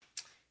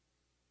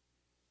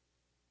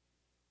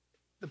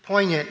The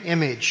poignant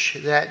image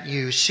that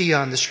you see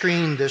on the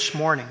screen this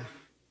morning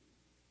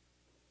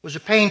was a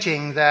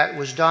painting that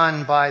was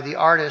done by the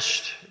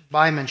artist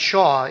Byam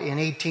Shaw in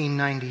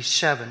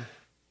 1897.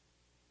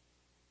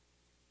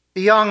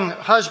 The young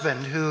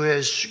husband who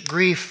is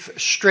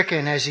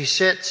grief-stricken as he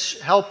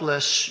sits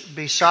helpless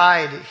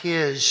beside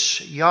his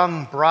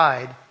young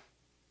bride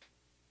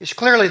is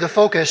clearly the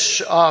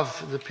focus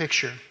of the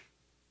picture.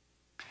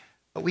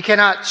 We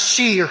cannot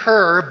see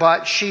her,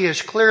 but she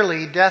is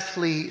clearly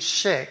deathly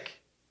sick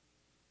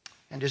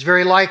and is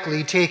very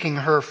likely taking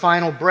her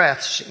final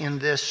breaths in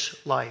this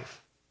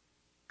life.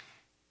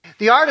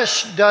 The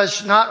artist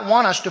does not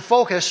want us to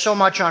focus so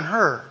much on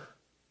her,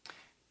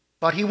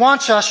 but he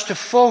wants us to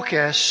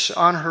focus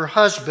on her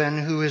husband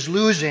who is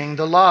losing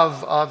the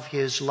love of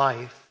his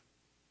life.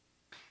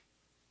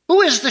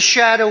 Who is the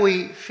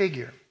shadowy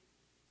figure?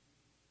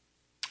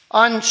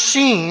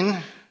 Unseen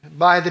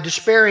by the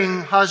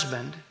despairing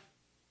husband,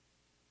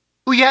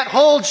 who yet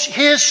holds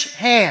his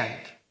hand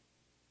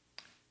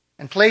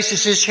and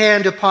places his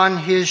hand upon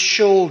his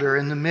shoulder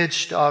in the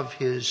midst of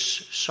his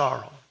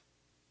sorrow.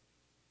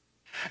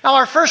 Now,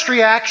 our first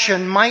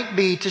reaction might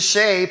be to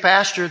say,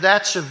 Pastor,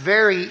 that's a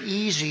very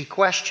easy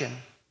question.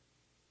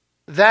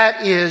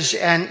 That is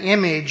an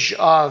image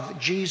of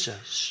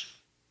Jesus.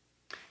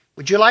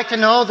 Would you like to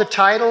know the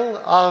title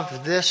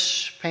of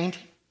this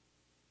painting?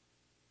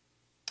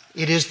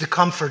 It is The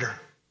Comforter.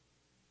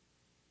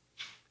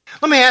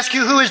 Let me ask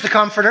you, who is the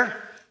Comforter?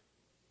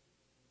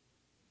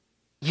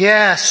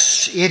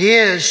 Yes, it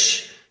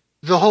is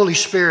the Holy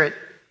Spirit.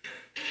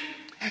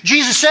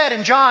 Jesus said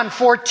in John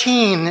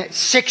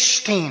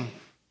 14:16,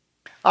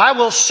 I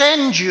will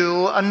send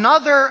you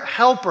another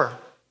helper,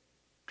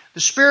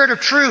 the Spirit of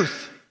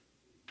truth,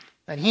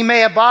 that he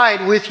may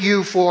abide with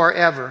you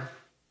forever.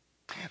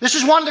 This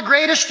is one of the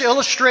greatest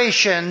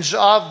illustrations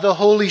of the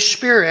Holy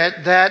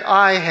Spirit that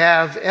I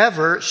have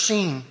ever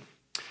seen.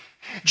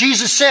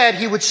 Jesus said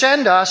he would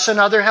send us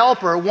another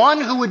helper, one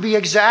who would be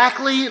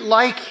exactly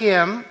like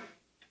him,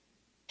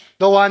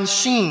 though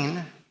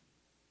unseen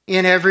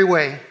in every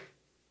way.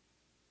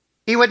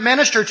 He would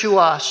minister to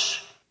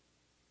us.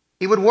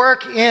 He would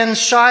work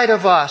inside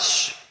of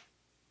us.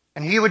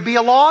 And he would be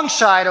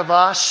alongside of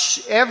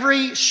us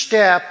every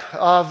step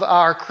of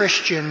our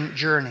Christian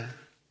journey.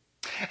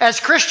 As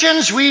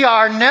Christians, we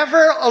are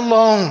never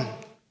alone,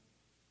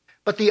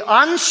 but the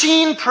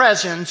unseen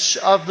presence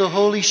of the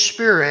Holy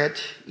Spirit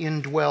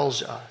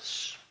indwells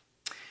us.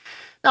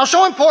 Now,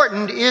 so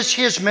important is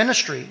his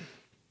ministry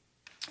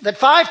that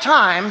 5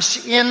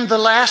 times in the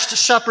Last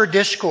Supper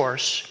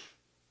discourse,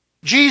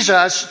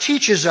 Jesus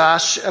teaches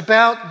us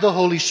about the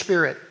Holy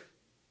Spirit.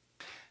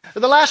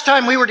 The last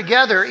time we were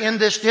together in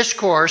this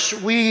discourse,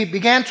 we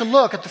began to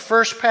look at the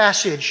first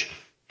passage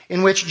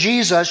in which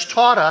Jesus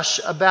taught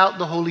us about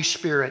the Holy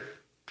Spirit.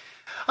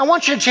 I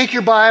want you to take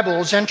your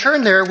Bibles and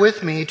turn there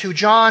with me to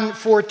John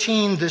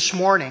 14 this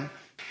morning.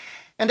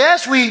 And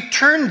as we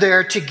turn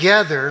there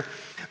together,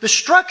 the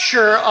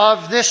structure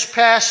of this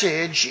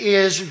passage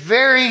is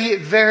very,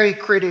 very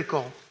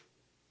critical.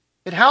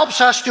 It helps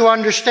us to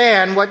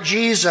understand what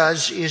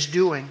Jesus is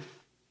doing.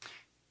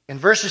 In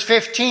verses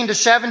 15 to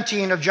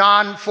 17 of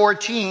John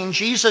 14,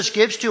 Jesus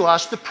gives to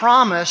us the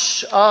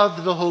promise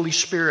of the Holy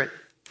Spirit.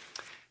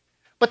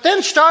 But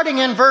then starting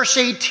in verse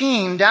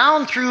 18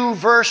 down through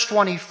verse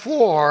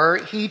 24,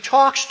 he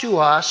talks to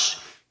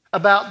us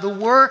about the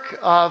work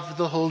of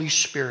the Holy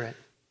Spirit.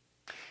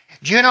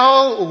 Do you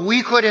know,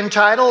 we could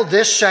entitle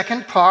this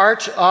second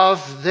part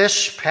of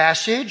this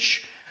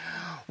passage,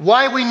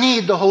 Why We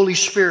Need the Holy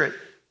Spirit.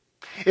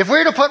 If we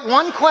were to put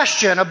one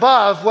question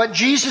above what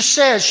Jesus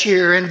says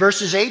here in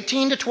verses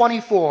 18 to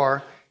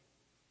 24,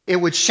 it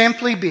would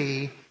simply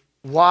be,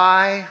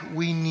 why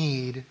we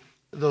need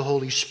the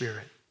Holy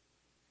Spirit.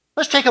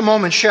 Let's take a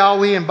moment, shall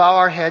we, and bow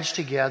our heads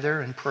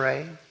together and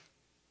pray.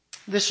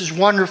 This is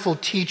wonderful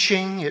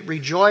teaching. It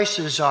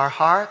rejoices our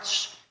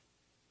hearts.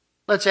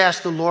 Let's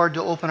ask the Lord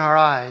to open our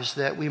eyes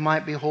that we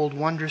might behold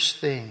wondrous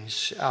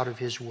things out of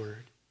his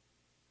word.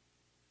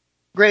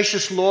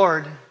 Gracious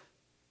Lord,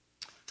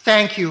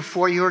 thank you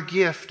for your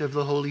gift of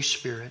the Holy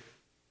Spirit.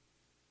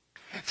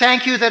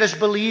 Thank you that as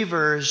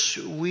believers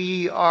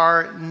we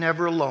are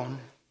never alone.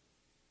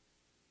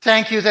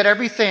 Thank you that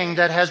everything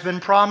that has been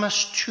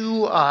promised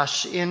to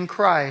us in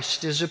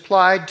Christ is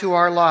applied to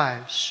our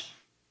lives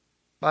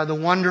by the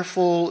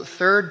wonderful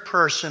third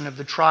person of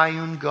the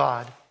triune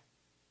God,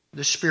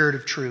 the Spirit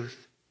of truth.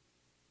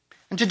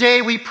 And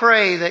today we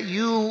pray that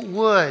you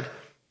would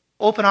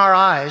open our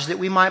eyes that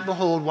we might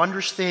behold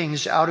wondrous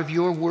things out of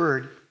your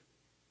word,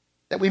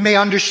 that we may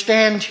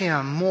understand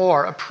him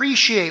more,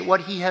 appreciate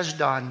what he has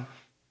done,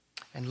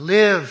 and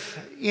live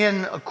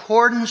in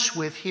accordance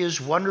with his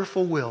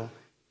wonderful will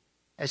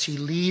as he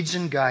leads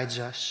and guides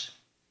us.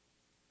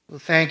 We'll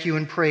thank you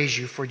and praise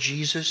you for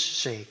Jesus'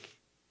 sake.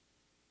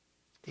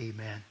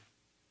 Amen.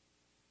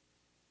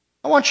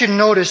 I want you to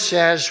notice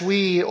as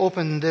we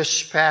open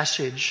this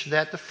passage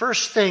that the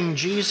first thing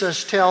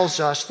Jesus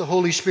tells us the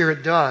Holy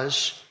Spirit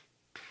does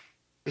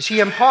is he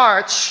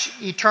imparts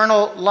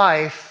eternal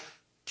life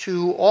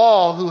to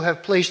all who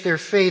have placed their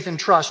faith and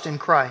trust in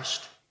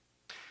Christ.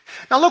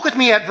 Now look with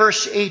me at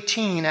verse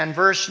 18 and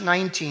verse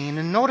 19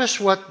 and notice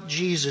what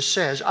Jesus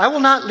says. I will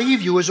not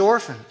leave you as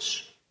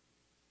orphans.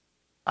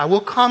 I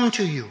will come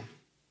to you.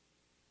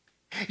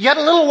 Yet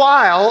a little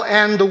while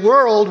and the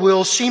world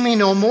will see me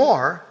no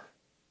more,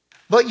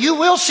 but you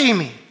will see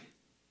me.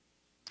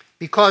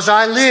 Because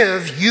I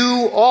live,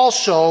 you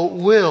also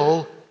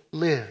will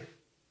live.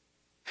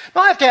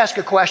 Now I have to ask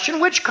a question.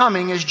 Which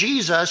coming is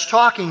Jesus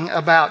talking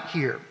about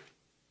here?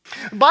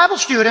 Bible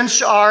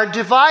students are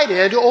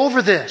divided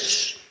over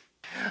this.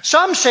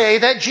 Some say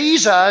that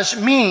Jesus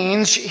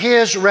means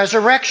his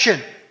resurrection,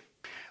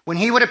 when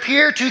he would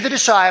appear to the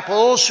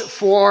disciples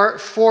for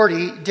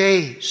 40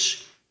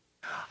 days.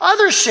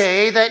 Others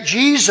say that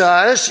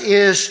Jesus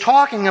is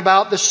talking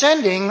about the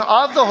sending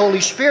of the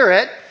Holy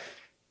Spirit,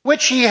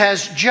 which he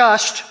has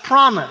just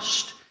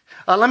promised.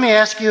 Let me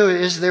ask you,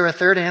 is there a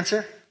third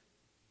answer?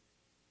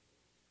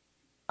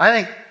 I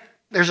think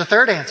there's a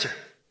third answer.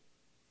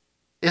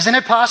 Isn't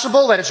it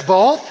possible that it's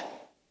both?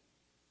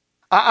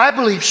 I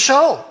believe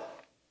so.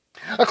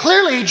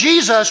 Clearly,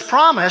 Jesus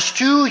promised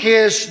to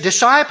his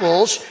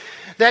disciples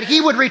that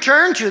he would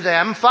return to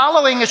them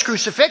following his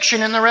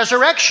crucifixion and the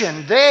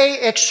resurrection. They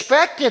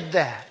expected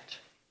that.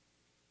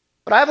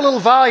 But I have a little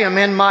volume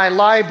in my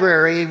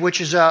library,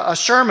 which is a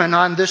sermon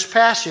on this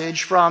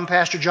passage from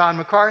Pastor John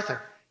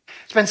MacArthur.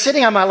 It's been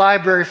sitting on my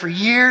library for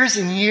years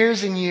and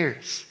years and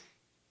years.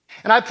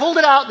 And I pulled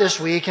it out this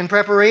week in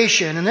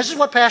preparation, and this is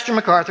what Pastor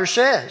MacArthur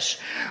says.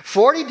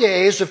 40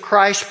 days of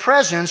Christ's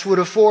presence would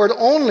afford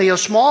only a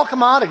small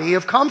commodity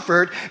of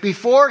comfort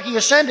before he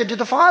ascended to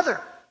the Father.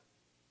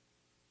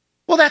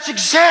 Well, that's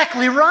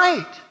exactly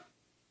right.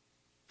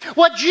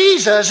 What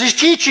Jesus is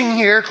teaching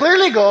here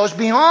clearly goes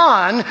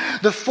beyond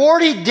the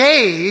 40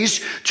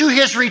 days to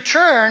his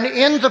return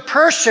in the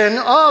person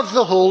of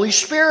the Holy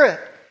Spirit.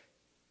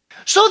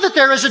 So that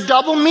there is a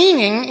double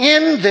meaning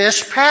in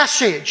this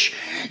passage.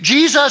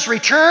 Jesus'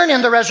 return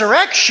in the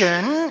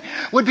resurrection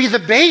would be the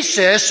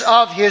basis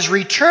of his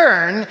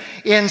return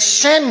in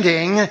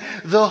sending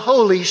the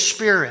Holy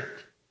Spirit.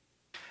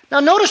 Now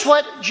notice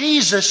what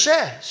Jesus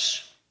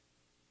says.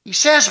 He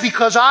says,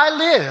 because I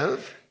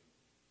live,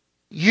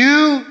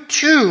 you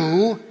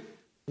too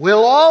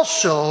will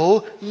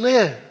also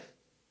live.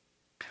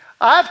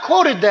 I've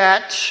quoted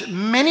that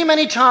many,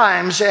 many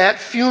times at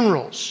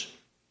funerals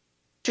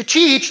to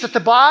teach that the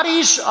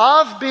bodies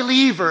of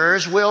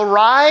believers will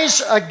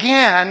rise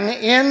again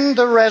in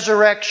the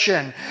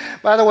resurrection.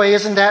 By the way,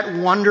 isn't that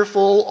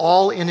wonderful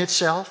all in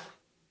itself?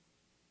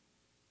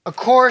 Of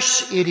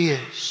course it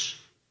is.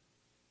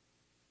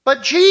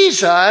 But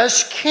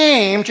Jesus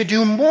came to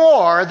do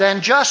more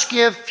than just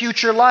give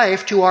future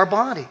life to our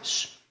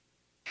bodies.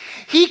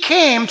 He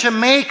came to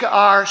make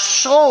our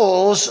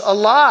souls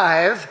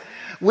alive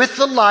with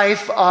the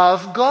life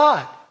of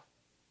God.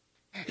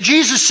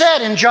 Jesus said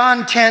in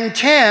John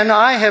 10:10,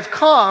 I have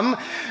come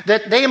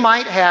that they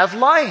might have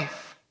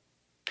life.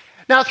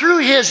 Now through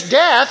his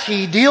death,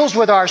 he deals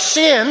with our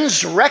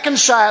sins,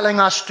 reconciling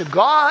us to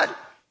God.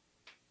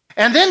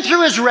 And then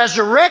through his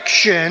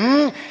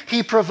resurrection,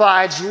 he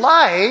provides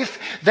life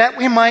that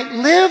we might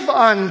live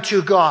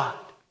unto God.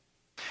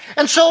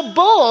 And so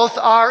both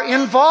are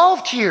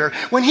involved here.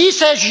 When he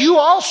says you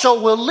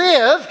also will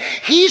live,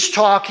 he's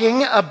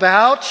talking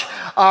about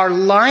our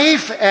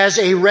life as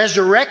a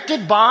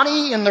resurrected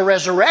body in the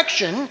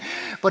resurrection,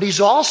 but he's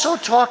also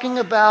talking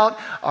about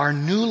our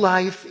new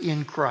life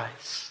in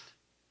Christ.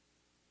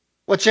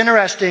 What's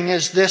interesting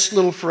is this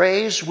little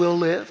phrase, will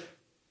live.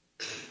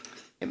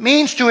 It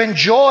means to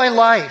enjoy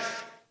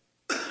life.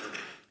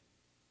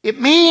 It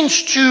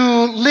means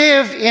to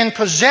live in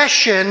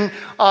possession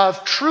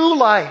of true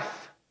life.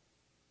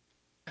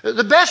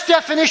 The best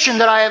definition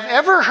that I have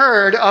ever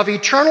heard of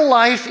eternal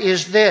life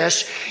is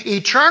this.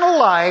 Eternal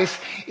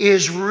life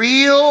is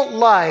real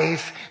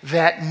life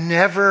that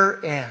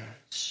never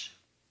ends.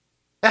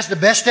 That's the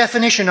best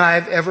definition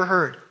I've ever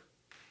heard.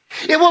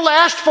 It will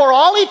last for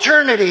all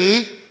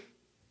eternity,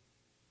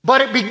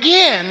 but it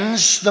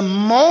begins the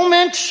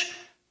moment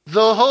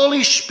the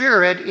Holy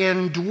Spirit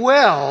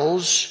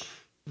indwells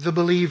the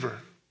believer.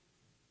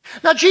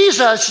 Now,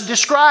 Jesus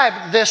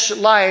described this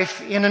life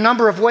in a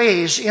number of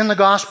ways in the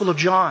Gospel of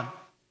John.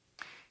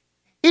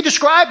 He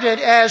described it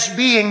as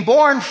being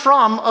born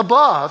from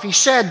above. He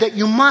said that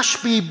you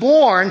must be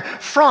born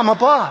from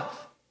above.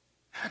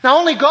 Now,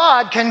 only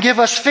God can give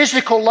us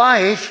physical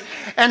life,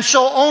 and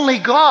so only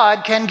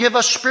God can give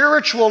us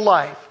spiritual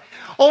life.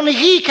 Only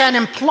he can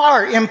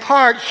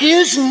impart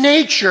his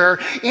nature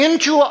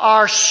into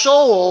our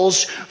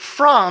souls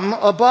from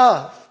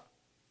above.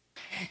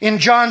 In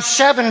John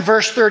 7,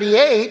 verse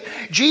 38,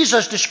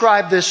 Jesus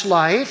described this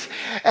life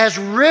as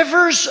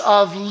rivers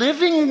of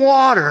living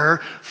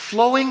water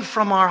flowing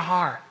from our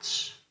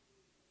hearts.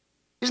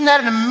 Isn't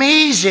that an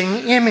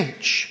amazing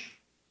image?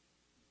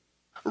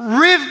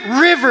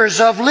 Rivers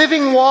of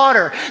living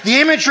water.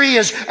 The imagery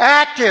is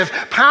active,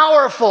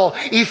 powerful,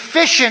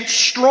 efficient,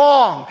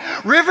 strong.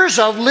 Rivers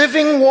of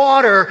living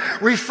water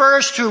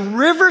refers to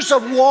rivers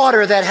of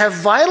water that have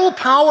vital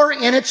power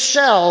in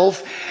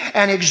itself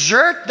and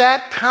exert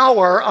that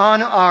power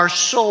on our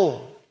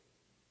soul.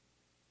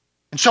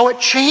 And so it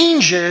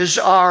changes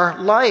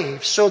our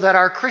life so that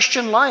our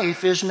Christian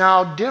life is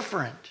now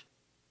different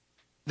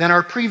than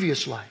our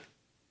previous life.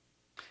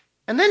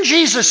 And then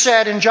Jesus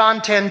said in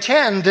John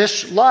 10:10,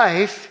 this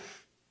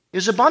life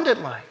is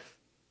abundant life.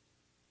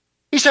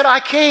 He said, I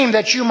came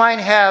that you might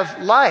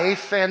have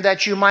life and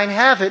that you might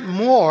have it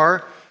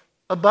more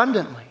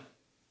abundantly.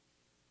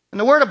 And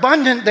the word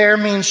abundant there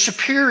means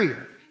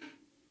superior.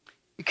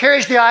 It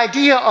carries the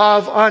idea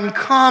of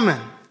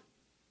uncommon,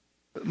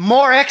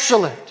 more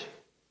excellent.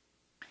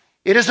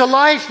 It is a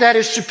life that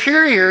is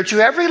superior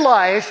to every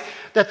life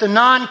that the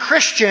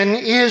non-Christian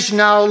is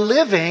now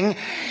living.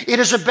 It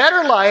is a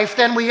better life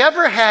than we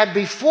ever had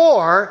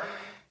before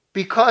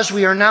because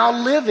we are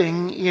now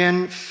living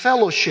in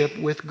fellowship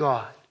with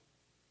God.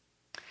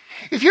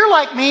 If you're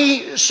like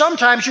me,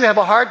 sometimes you have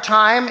a hard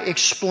time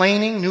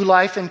explaining new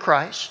life in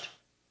Christ.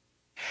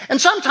 And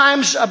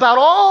sometimes about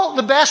all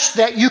the best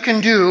that you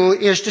can do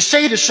is to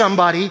say to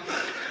somebody,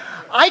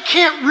 I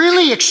can't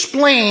really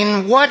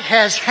explain what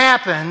has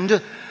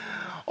happened.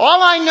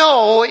 All I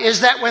know is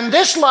that when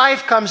this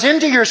life comes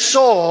into your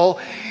soul,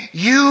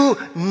 you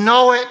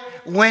know it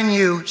when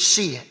you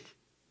see it.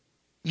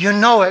 You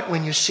know it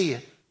when you see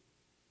it.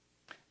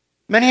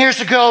 Many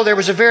years ago, there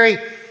was a very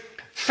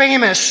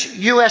famous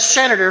U.S.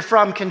 senator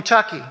from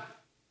Kentucky.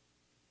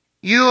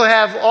 You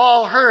have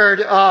all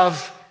heard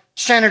of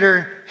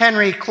Senator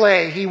Henry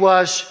Clay. He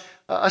was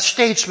a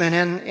statesman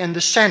in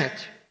the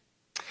Senate.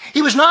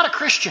 He was not a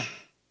Christian,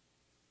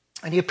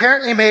 and he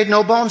apparently made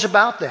no bones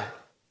about that.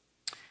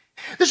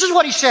 This is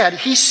what he said.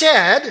 He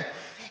said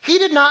he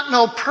did not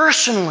know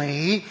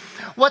personally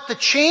what the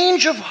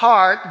change of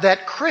heart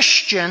that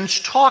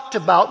Christians talked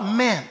about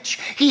meant.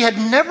 He had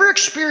never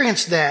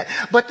experienced that,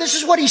 but this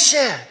is what he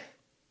said.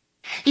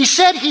 He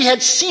said he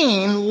had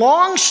seen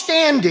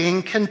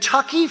long-standing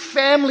Kentucky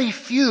family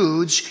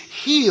feuds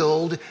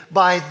healed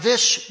by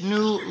this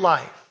new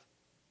life.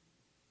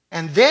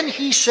 And then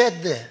he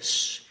said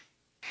this.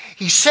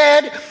 He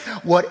said,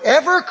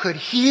 whatever could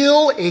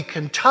heal a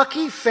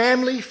Kentucky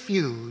family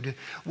feud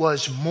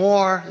was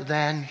more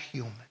than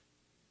human.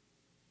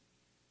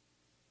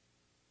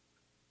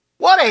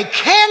 What a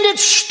candid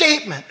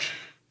statement.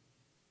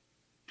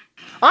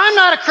 I'm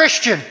not a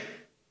Christian.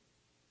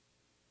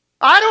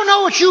 I don't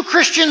know what you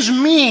Christians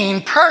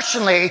mean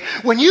personally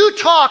when you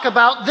talk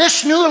about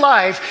this new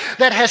life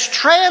that has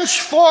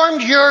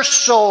transformed your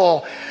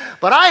soul.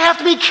 But I have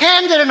to be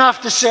candid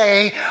enough to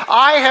say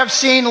I have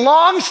seen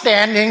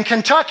long-standing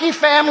Kentucky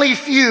family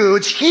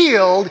feuds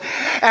healed,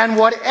 and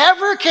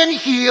whatever can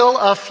heal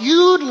a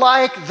feud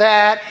like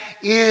that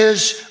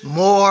is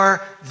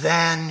more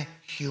than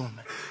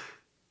human.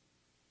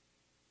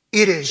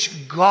 It is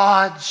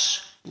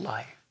God's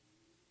life.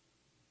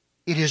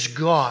 It is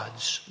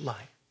God's life.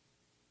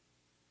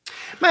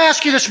 May I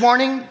ask you this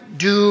morning,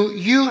 do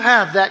you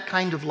have that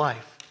kind of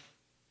life?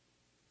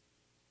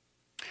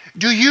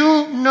 Do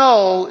you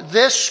know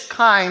this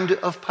kind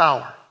of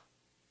power?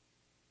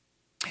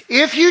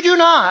 If you do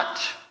not,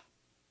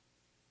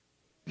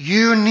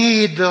 you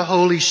need the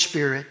Holy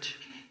Spirit.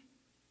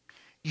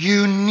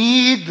 You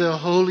need the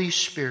Holy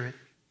Spirit.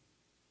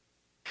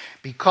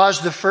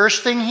 Because the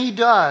first thing He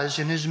does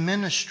in His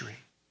ministry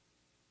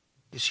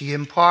is He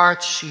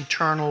imparts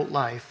eternal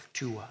life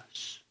to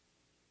us.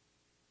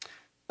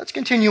 Let's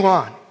continue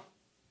on.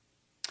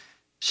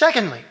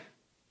 Secondly,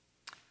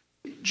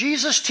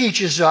 Jesus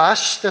teaches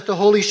us that the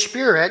Holy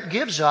Spirit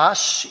gives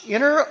us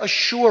inner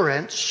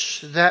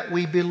assurance that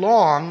we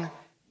belong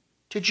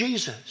to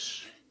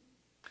Jesus.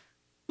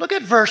 Look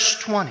at verse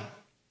 20.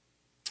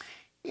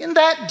 In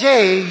that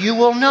day you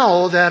will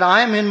know that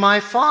I am in my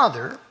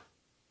Father,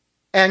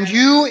 and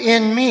you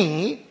in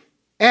me,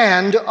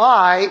 and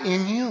I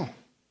in you.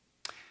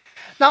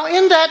 Now,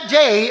 in that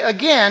day,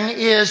 again,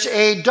 is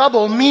a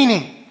double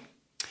meaning.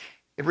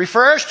 It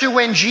refers to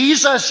when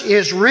Jesus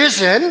is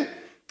risen,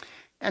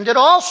 and it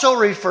also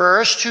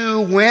refers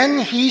to when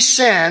He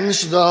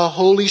sends the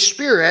Holy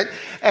Spirit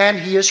and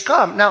He has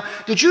come. Now,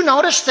 did you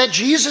notice that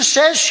Jesus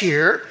says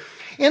here,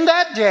 in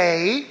that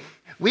day,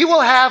 we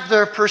will have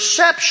the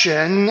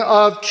perception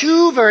of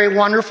two very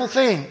wonderful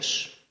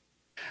things.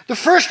 The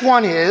first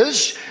one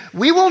is,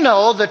 we will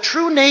know the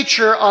true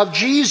nature of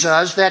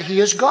Jesus, that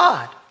He is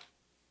God.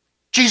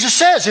 Jesus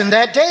says, in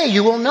that day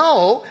you will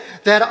know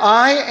that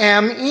I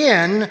am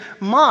in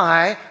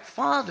my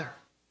Father.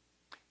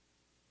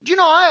 Do you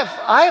know,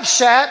 I have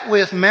sat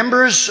with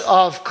members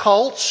of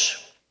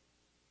cults,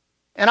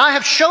 and I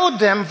have showed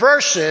them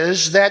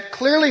verses that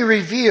clearly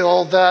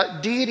reveal the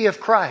deity of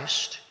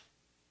Christ,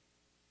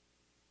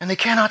 and they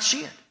cannot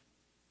see it.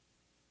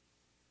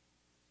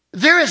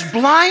 They're as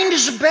blind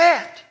as a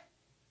bat.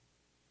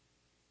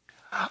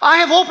 I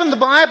have opened the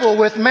Bible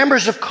with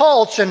members of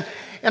cults, and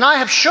I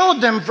have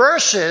showed them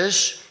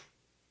verses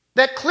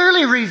that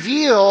clearly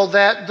reveal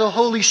that the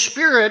Holy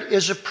Spirit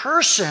is a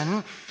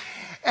person,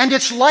 and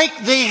it's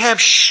like they have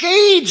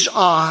shades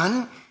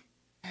on.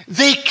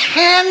 They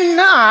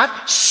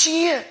cannot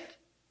see it.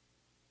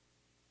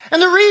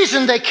 And the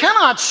reason they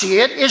cannot see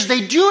it is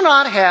they do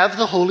not have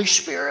the Holy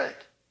Spirit.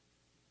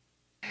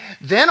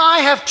 Then I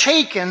have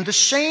taken the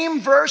same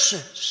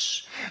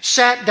verses,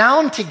 sat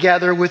down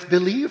together with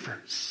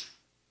believers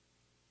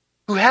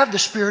who have the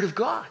Spirit of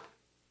God.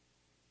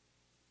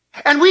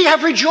 And we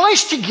have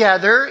rejoiced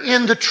together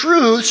in the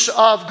truths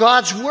of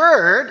God's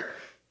Word,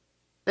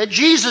 that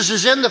Jesus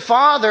is in the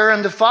Father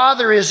and the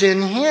Father is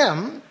in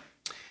Him,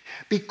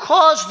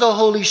 because the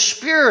Holy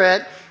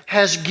Spirit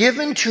has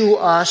given to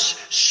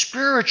us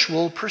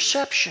spiritual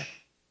perception.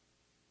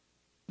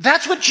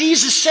 That's what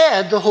Jesus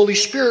said the Holy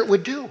Spirit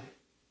would do.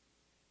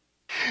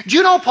 Do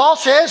you know Paul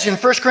says in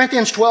 1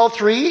 Corinthians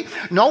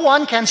 12:3, no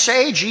one can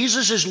say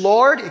Jesus is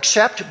Lord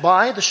except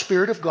by the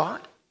Spirit of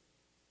God?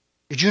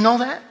 Did you know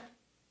that?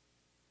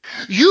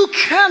 You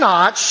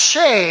cannot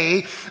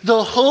say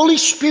the Holy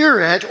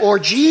Spirit or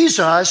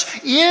Jesus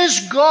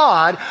is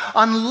God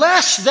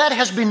unless that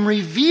has been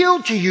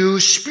revealed to you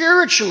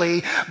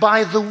spiritually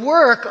by the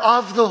work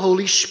of the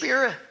Holy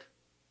Spirit.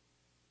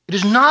 It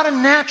is not a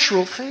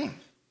natural thing.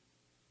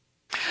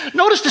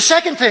 Notice the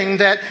second thing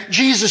that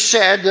Jesus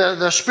said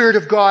the Spirit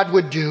of God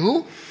would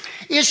do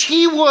is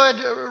He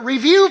would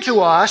reveal to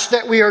us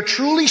that we are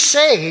truly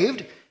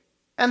saved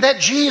and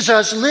that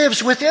Jesus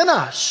lives within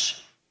us.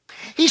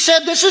 He said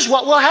this is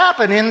what will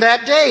happen in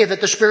that day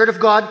that the Spirit of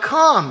God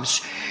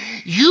comes.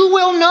 You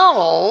will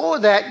know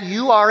that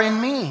you are in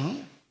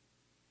me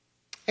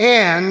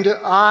and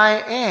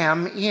I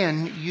am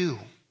in you.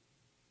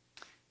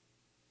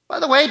 By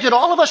the way, did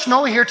all of us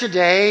know here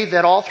today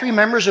that all three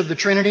members of the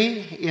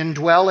Trinity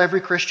indwell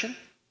every Christian?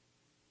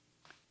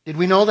 Did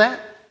we know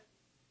that?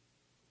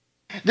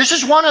 This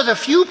is one of the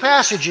few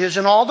passages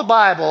in all the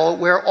Bible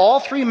where all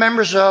three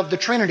members of the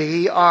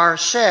Trinity are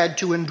said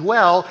to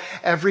indwell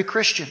every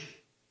Christian.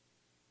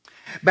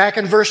 Back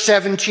in verse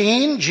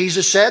 17,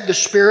 Jesus said, the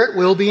Spirit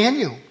will be in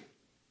you.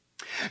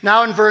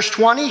 Now in verse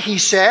 20, He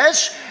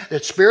says, the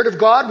Spirit of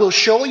God will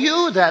show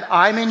you that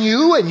I'm in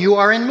you and you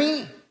are in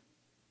me.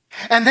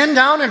 And then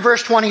down in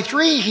verse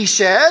 23, He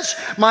says,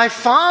 my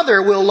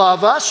Father will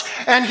love us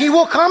and He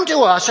will come to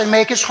us and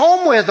make His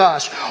home with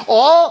us.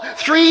 All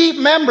three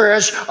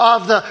members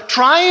of the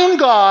triune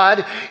God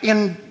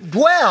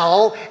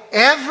indwell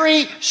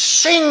every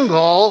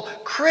single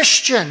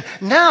Christian.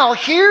 Now,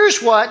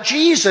 here's what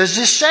Jesus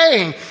is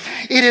saying.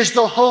 It is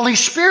the Holy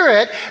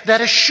Spirit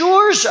that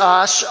assures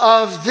us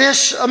of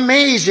this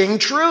amazing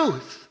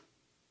truth.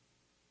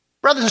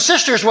 Brothers and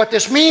sisters, what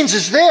this means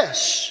is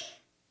this.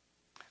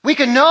 We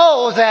can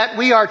know that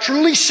we are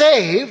truly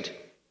saved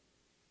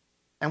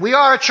and we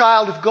are a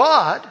child of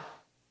God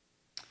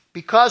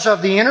because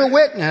of the inner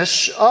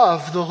witness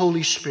of the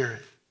Holy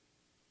Spirit.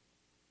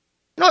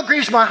 You know what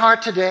grieves my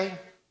heart today?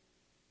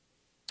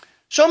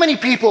 So many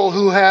people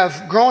who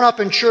have grown up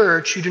in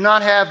church who do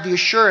not have the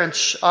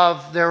assurance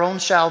of their own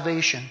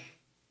salvation.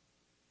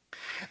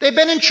 They've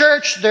been in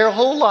church their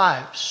whole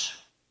lives.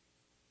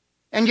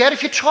 And yet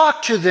if you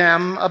talk to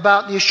them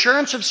about the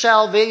assurance of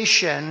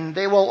salvation,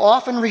 they will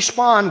often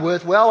respond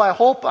with, well, I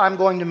hope I'm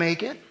going to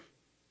make it.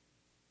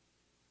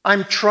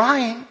 I'm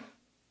trying.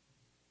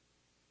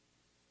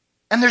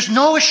 And there's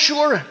no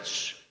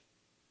assurance.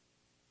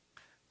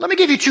 Let me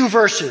give you two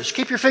verses.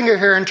 Keep your finger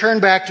here and turn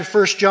back to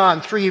 1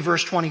 John 3,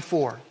 verse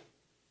 24.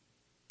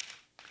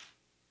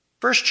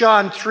 1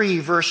 John 3,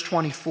 verse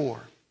 24.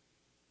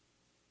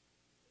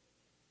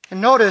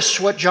 And notice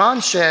what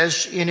John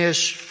says in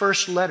his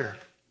first letter.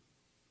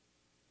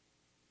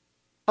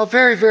 How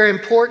very, very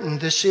important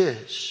this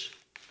is.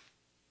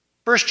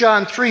 1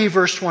 John 3,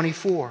 verse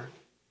 24.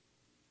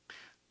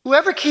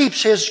 Whoever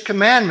keeps His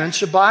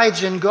commandments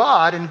abides in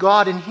God and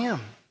God in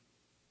him.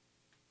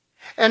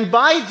 And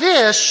by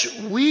this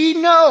we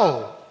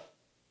know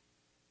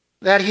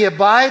that He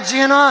abides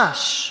in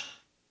us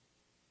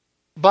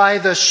by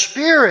the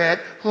Spirit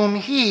whom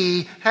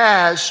He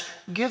has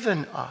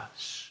given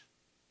us.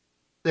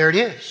 There it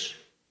is.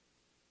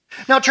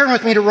 Now turn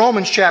with me to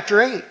Romans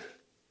chapter 8.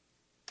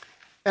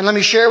 And let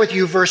me share with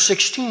you verse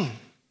 16.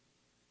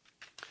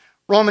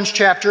 Romans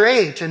chapter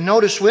 8. And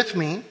notice with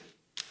me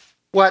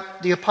what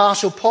the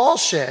Apostle Paul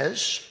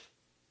says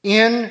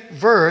in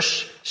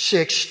verse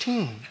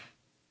 16.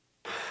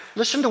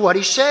 Listen to what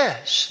he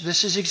says.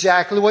 This is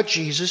exactly what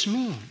Jesus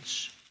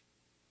means.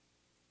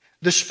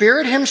 The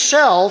Spirit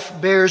Himself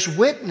bears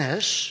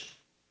witness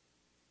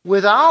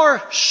with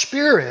our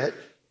spirit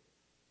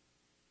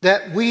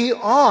that we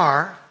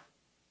are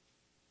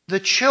the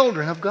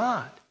children of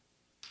God.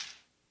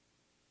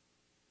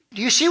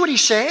 Do you see what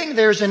he's saying?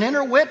 There's an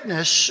inner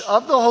witness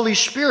of the Holy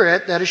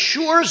Spirit that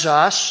assures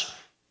us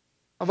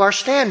of our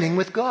standing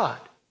with God.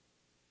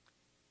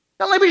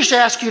 Now let me just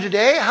ask you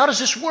today, how does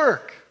this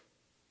work?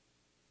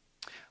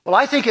 Well,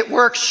 I think it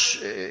works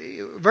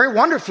very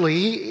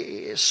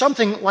wonderfully,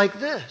 something like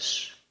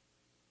this.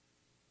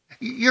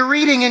 You're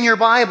reading in your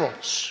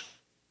Bibles.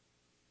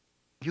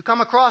 You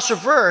come across a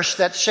verse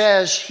that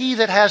says, he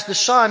that has the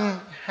Son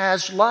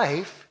has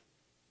life,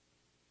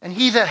 and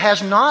he that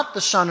has not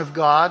the Son of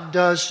God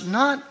does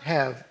not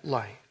have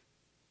life.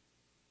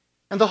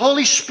 And the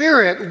Holy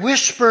Spirit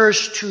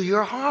whispers to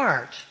your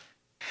heart,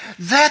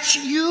 that's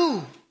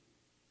you.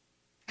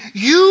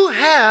 You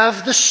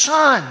have the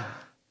Son,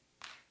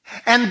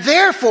 and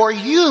therefore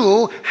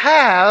you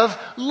have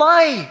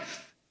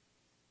life.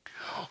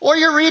 Or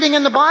you're reading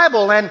in the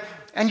Bible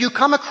and you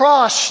come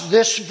across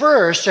this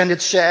verse and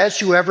it says,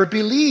 whoever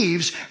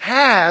believes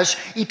has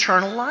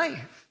eternal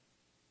life.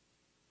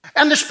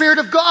 And the Spirit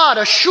of God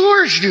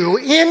assures you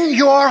in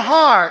your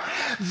heart,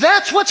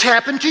 that's what's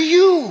happened to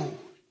you.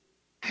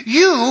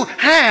 You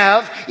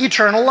have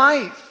eternal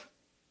life.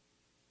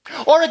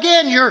 Or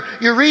again,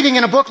 you're reading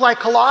in a book like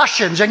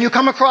Colossians and you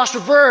come across a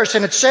verse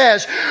and it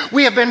says,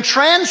 we have been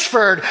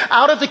transferred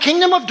out of the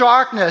kingdom of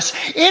darkness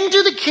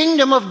into the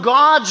kingdom of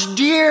God's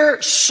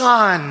dear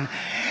Son.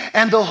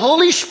 And the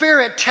Holy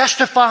Spirit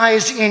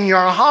testifies in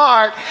your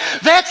heart,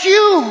 that's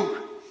you.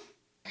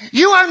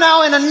 You are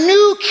now in a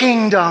new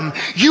kingdom.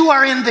 You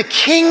are in the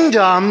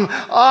kingdom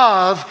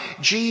of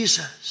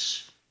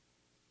Jesus.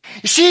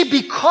 You see,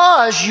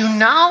 because you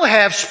now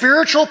have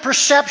spiritual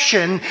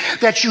perception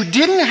that you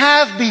didn't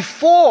have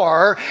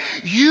before,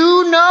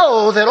 you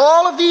know that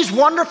all of these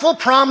wonderful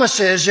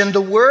promises in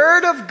the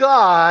Word of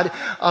God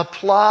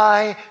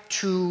apply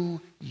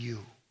to you.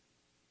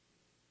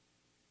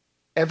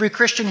 Every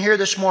Christian here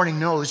this morning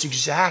knows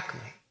exactly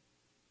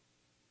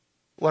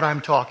what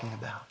I'm talking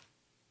about.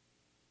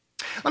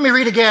 Let me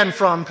read again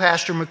from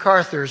Pastor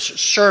MacArthur's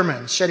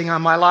sermon sitting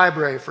on my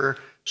library for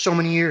so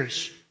many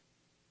years.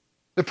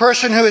 The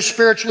person who is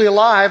spiritually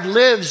alive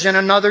lives in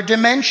another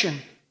dimension.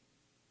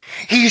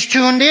 He's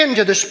tuned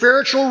into the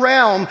spiritual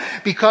realm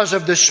because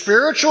of the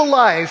spiritual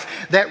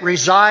life that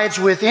resides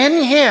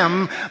within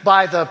him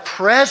by the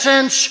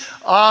presence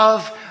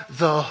of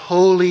the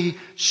Holy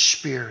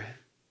Spirit.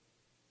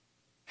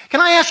 Can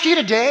I ask you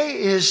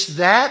today, is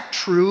that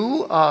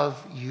true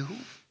of you?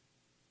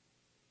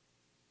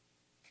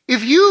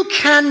 If you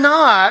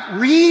cannot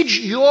read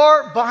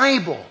your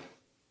Bible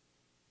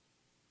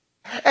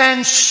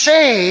and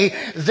say,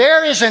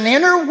 there is an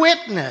inner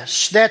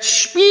witness that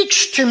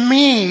speaks to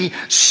me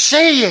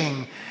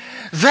saying,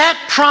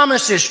 that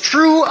promise is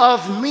true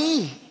of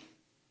me,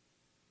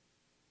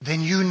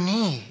 then you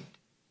need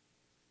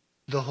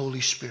the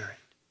Holy Spirit.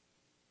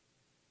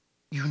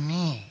 You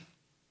need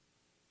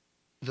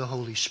the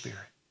Holy Spirit.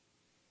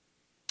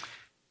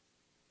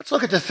 Let's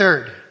look at the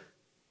third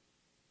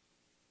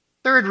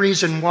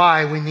reason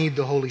why we need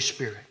the Holy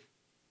Spirit.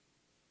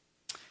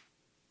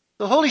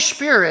 The Holy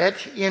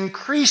Spirit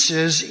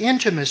increases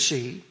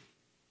intimacy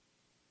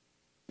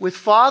with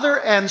Father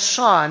and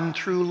Son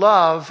through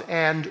love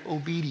and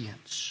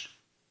obedience.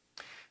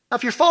 Now,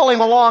 if you're following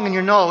along in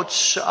your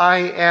notes, I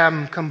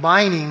am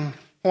combining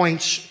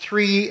points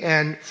 3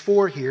 and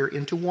 4 here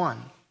into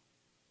one.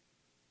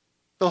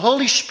 The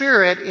Holy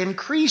Spirit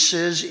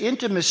increases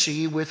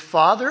intimacy with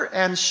Father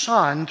and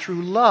Son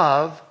through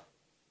love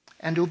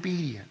and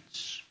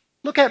obedience.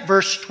 Look at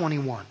verse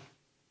 21.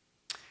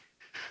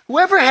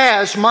 Whoever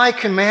has my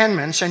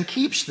commandments and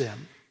keeps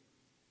them,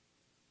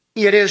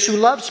 he it is who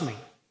loves me.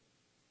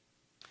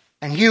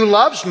 And he who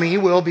loves me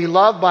will be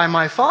loved by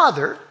my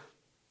Father,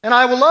 and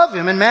I will love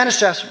him and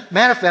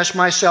manifest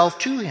myself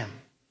to him.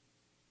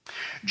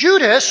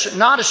 Judas,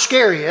 not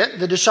Iscariot,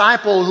 the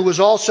disciple who was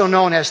also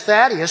known as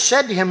Thaddeus,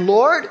 said to him,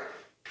 Lord,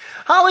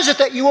 how is it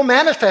that you will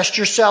manifest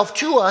yourself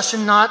to us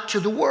and not to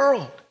the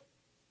world?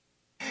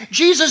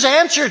 Jesus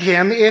answered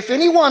him, if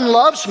anyone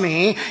loves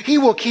me, he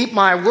will keep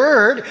my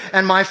word,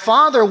 and my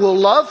Father will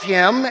love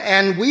him,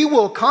 and we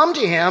will come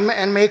to him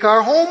and make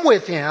our home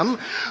with him.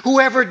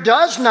 Whoever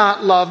does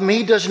not love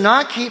me does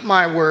not keep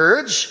my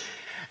words,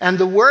 and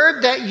the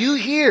word that you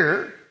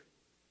hear,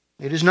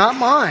 it is not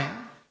mine,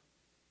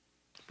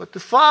 but the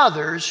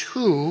Father's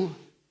who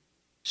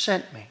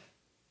sent me.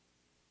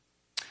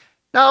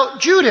 Now,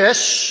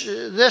 Judas,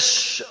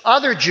 this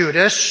other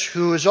Judas,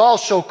 who is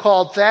also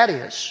called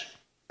Thaddeus,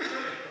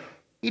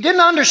 he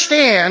didn't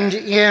understand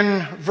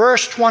in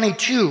verse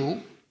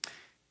 22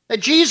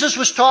 that Jesus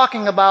was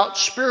talking about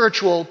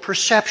spiritual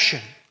perception.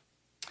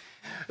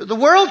 The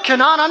world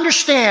cannot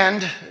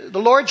understand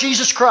the Lord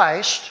Jesus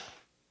Christ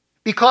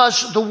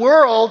because the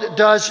world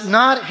does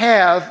not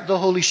have the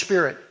Holy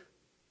Spirit.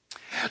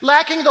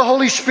 Lacking the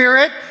Holy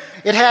Spirit,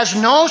 it has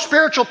no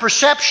spiritual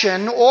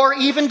perception or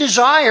even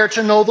desire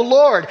to know the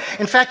Lord.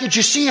 In fact, did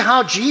you see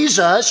how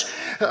Jesus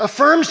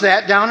affirms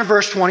that down in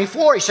verse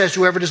 24? He says,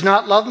 whoever does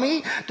not love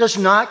me does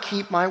not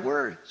keep my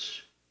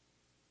words.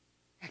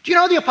 Do you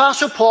know the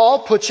Apostle Paul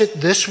puts it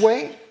this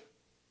way?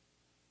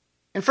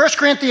 In 1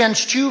 Corinthians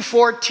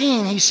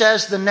 2:14, he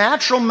says, the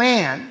natural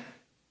man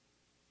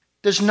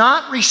does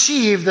not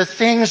receive the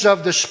things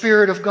of the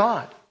Spirit of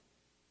God.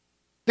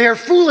 They are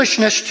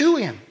foolishness to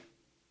him.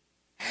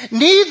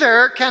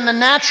 Neither can the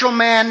natural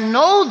man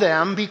know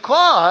them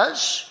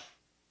because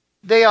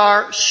they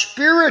are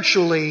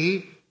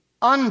spiritually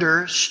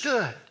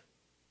understood.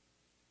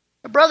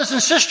 Brothers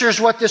and sisters,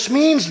 what this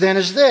means then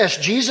is this: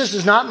 Jesus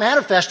does not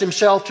manifest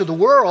himself to the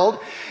world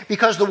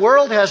because the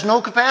world has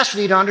no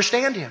capacity to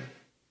understand him.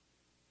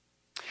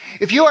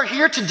 If you are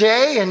here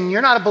today and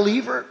you're not a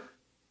believer,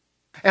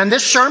 and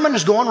this sermon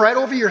is going right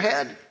over your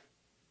head,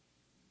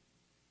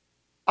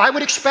 I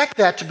would expect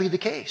that to be the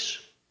case.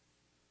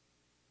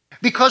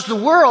 Because the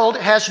world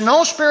has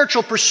no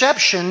spiritual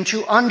perception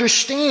to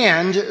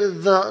understand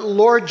the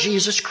Lord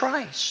Jesus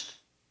Christ.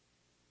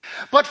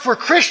 But for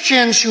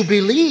Christians who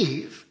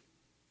believe,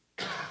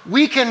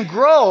 we can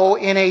grow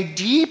in a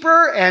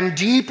deeper and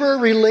deeper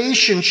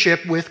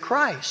relationship with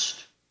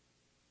Christ.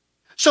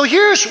 So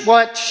here's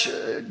what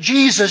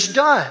Jesus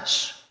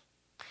does.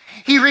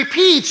 He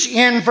repeats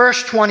in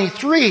verse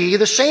 23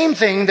 the same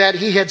thing that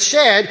he had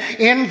said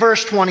in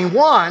verse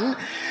 21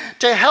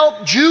 to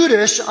help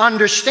Judas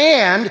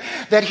understand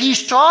that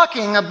he's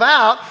talking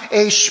about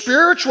a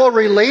spiritual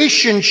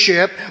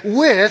relationship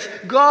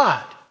with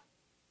God.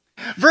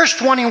 Verse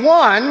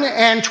 21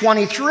 and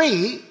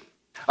 23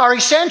 are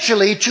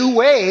essentially two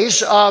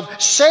ways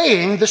of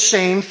saying the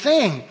same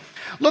thing.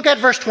 Look at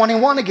verse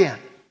 21 again.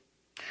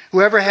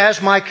 Whoever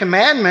has my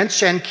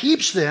commandments and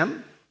keeps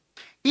them,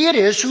 he it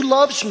is who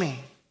loves me.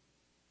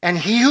 And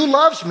he who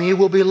loves me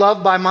will be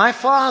loved by my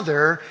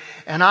Father,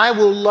 and I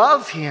will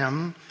love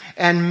him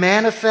and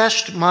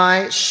manifest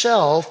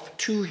myself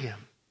to him.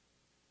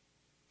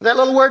 That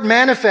little word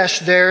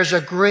manifest there is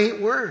a great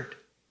word.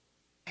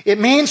 It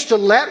means to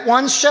let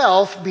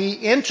oneself be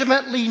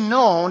intimately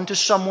known to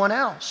someone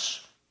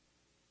else.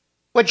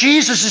 What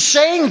Jesus is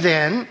saying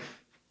then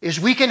is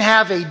we can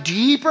have a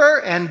deeper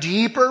and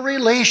deeper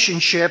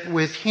relationship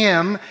with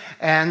him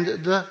and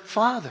the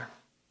Father.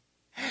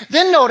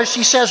 Then notice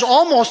he says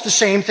almost the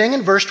same thing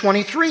in verse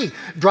 23.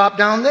 Drop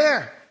down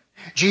there.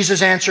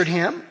 Jesus answered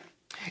him,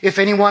 if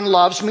anyone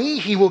loves me,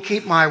 he will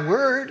keep my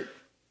word,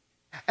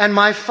 and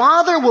my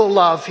Father will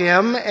love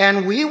him,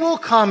 and we will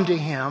come to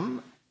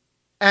him,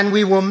 and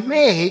we will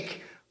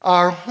make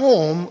our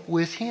home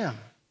with him.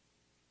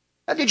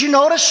 Now, did you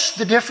notice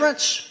the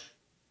difference?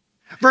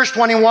 Verse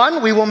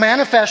 21, we will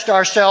manifest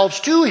ourselves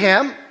to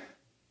him.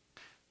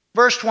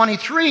 Verse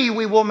 23,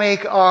 we will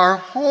make our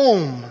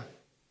home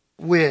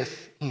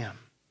with him.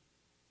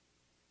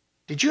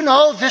 Did you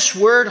know this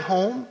word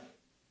home?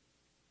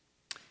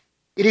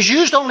 It is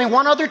used only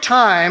one other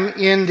time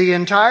in the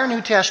entire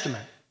New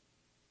Testament.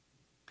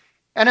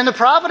 And in the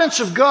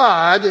providence of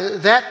God,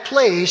 that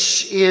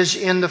place is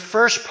in the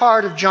first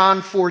part of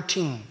John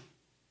 14.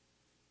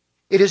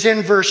 It is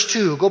in verse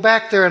 2. Go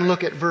back there and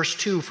look at verse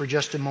 2 for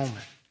just a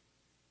moment.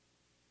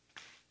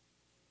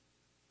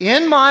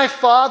 In my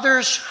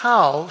Father's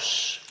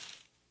house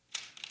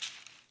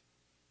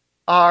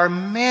are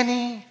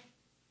many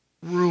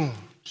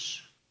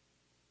rooms.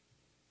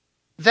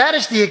 That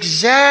is the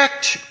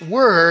exact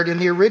word in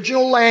the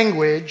original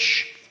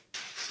language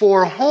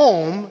for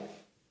home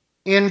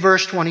in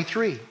verse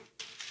 23.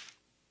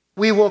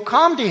 We will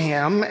come to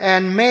him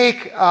and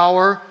make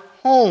our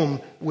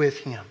home with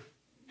him.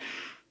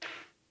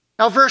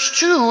 Now, verse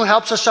 2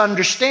 helps us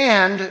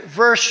understand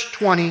verse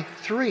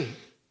 23.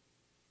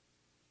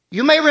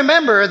 You may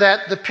remember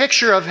that the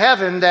picture of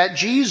heaven that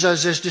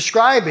Jesus is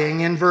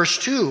describing in verse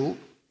 2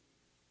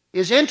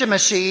 is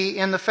intimacy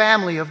in the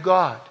family of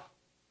God.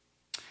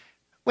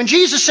 When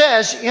Jesus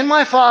says, in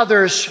my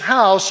Father's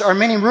house are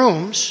many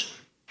rooms,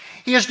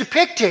 he is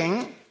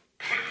depicting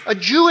a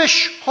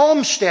Jewish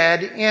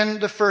homestead in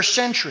the first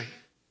century.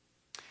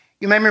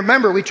 You may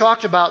remember we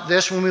talked about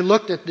this when we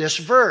looked at this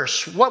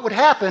verse. What would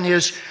happen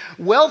is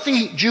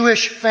wealthy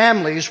Jewish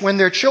families, when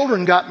their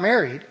children got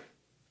married,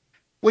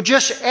 would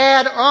just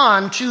add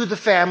on to the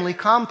family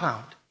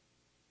compound.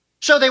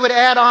 So they would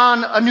add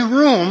on a new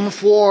room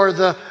for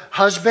the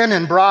husband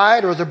and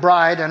bride, or the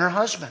bride and her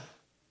husband.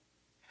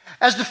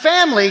 As the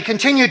family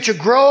continued to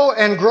grow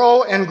and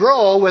grow and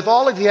grow with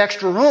all of the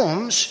extra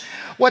rooms,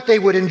 what they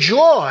would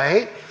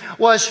enjoy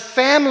was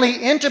family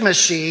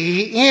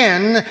intimacy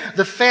in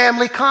the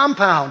family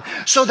compound.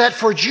 So that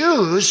for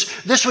Jews,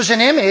 this was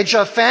an image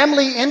of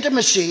family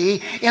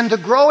intimacy in the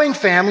growing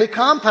family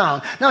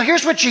compound. Now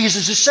here's what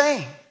Jesus is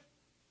saying.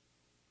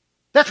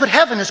 That's what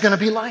heaven is going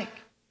to be like.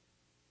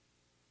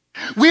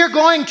 We're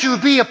going to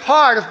be a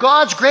part of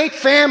God's great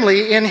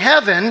family in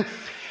heaven.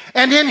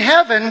 And in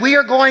heaven, we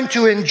are going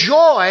to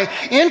enjoy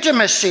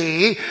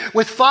intimacy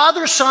with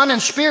Father, Son,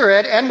 and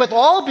Spirit, and with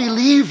all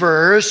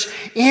believers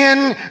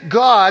in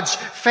God's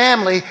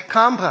family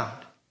compound.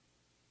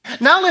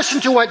 Now listen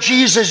to what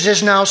Jesus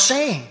is now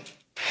saying.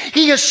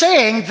 He is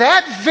saying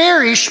that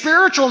very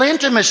spiritual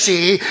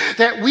intimacy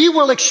that we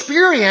will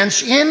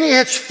experience in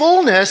its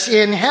fullness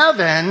in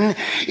heaven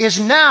is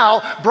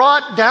now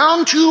brought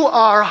down to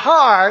our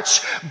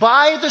hearts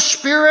by the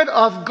Spirit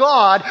of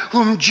God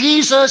whom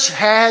Jesus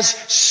has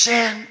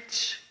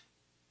sent.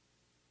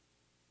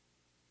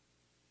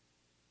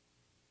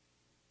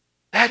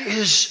 That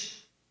is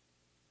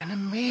an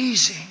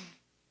amazing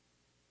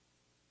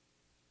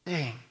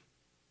thing.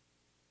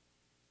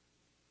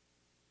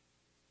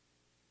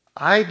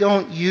 I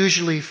don't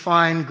usually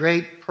find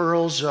great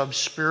pearls of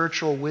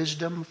spiritual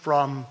wisdom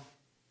from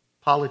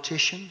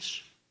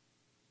politicians.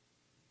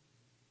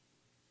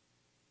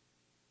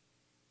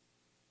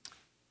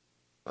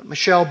 But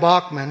Michelle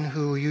Bachmann,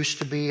 who used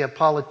to be a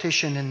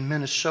politician in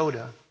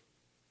Minnesota,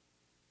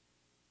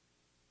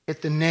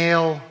 hit the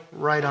nail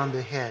right on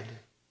the head.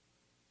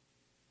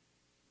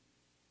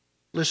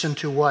 Listen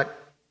to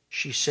what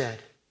she said.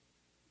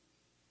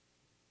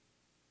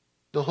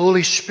 The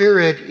Holy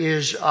Spirit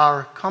is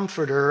our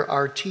comforter,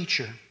 our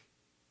teacher.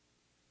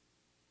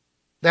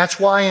 That's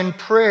why in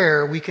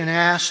prayer we can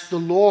ask the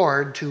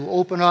Lord to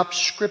open up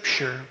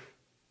Scripture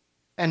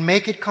and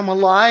make it come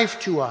alive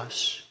to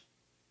us,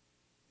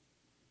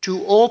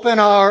 to open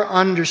our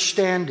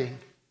understanding.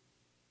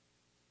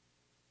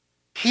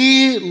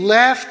 He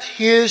left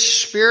His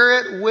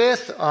Spirit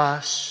with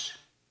us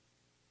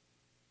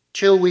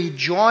till we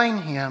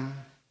join Him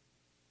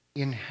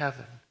in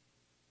heaven.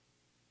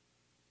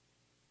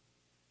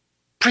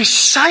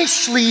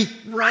 Precisely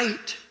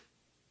right.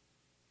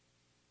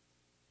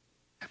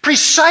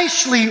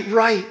 Precisely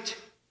right.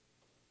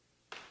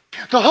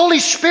 The Holy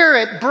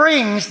Spirit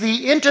brings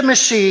the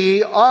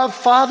intimacy of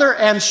Father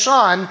and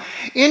Son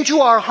into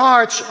our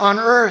hearts on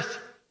earth.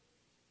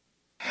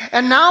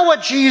 And now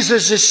what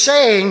Jesus is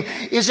saying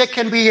is it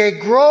can be a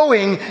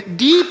growing,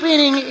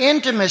 deepening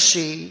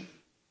intimacy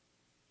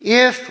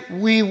if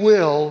we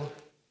will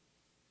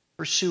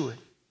pursue it.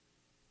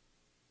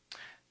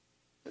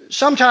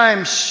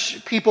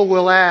 Sometimes people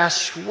will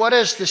ask, what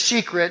is the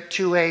secret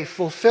to a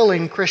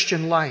fulfilling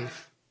Christian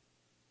life?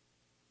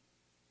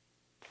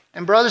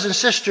 And brothers and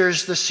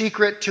sisters, the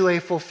secret to a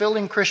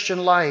fulfilling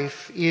Christian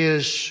life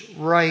is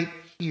right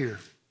here.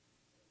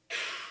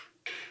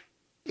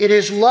 It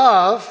is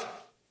love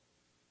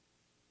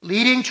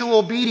leading to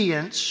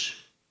obedience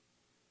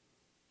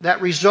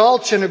that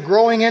results in a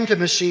growing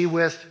intimacy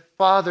with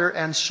Father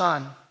and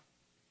Son.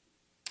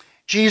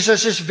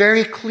 Jesus is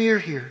very clear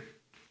here.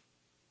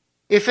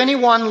 If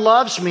anyone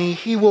loves me,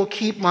 he will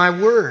keep my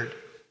word.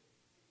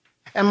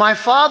 And my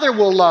Father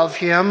will love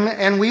him,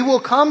 and we will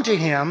come to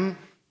him,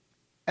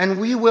 and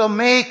we will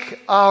make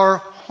our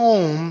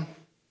home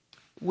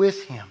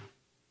with him.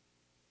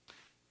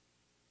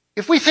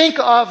 If we think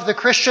of the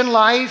Christian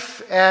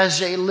life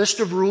as a list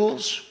of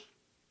rules,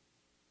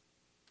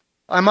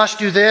 I must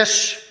do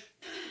this,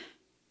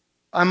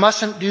 I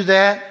mustn't do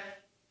that,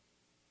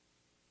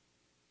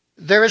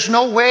 there is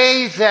no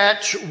way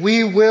that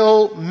we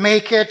will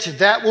make it.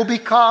 That will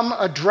become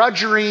a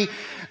drudgery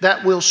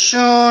that will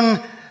soon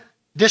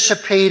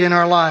dissipate in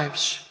our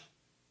lives.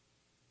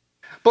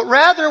 But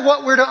rather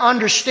what we're to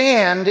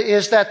understand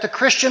is that the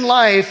Christian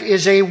life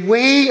is a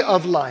way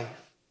of life.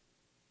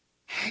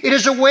 It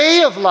is a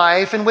way of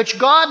life in which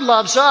God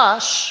loves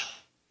us,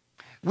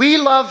 we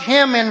love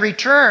Him in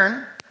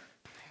return,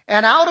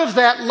 and out of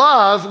that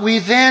love we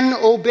then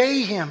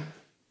obey Him.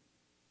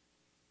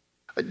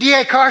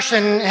 D.A.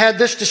 Carson had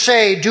this to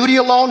say, duty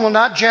alone will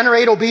not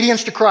generate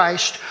obedience to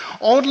Christ.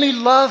 Only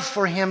love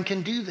for Him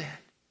can do that.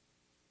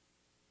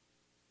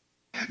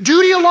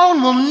 Duty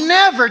alone will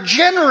never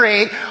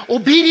generate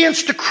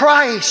obedience to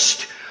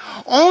Christ.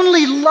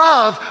 Only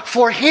love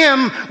for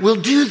Him will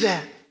do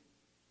that.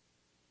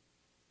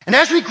 And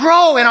as we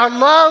grow in our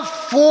love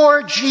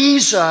for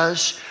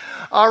Jesus,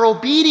 our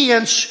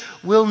obedience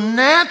will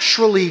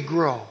naturally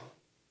grow.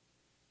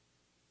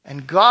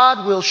 And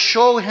God will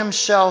show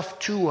Himself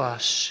to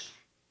us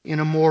in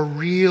a more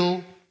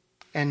real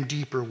and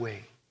deeper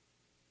way.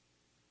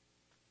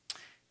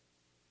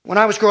 When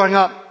I was growing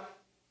up,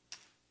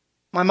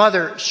 my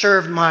mother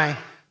served my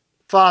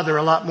father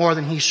a lot more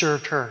than he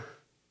served her.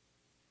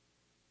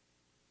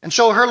 And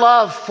so her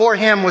love for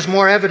him was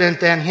more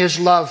evident than his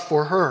love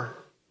for her.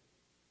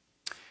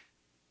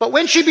 But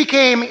when she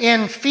became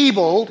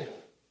enfeebled,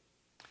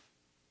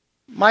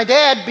 my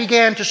dad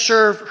began to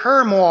serve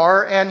her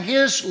more, and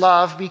his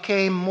love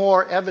became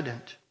more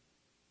evident.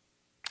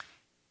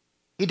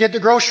 He did the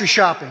grocery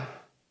shopping.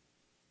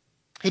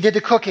 He did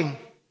the cooking.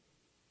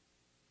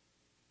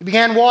 He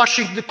began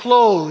washing the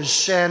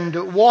clothes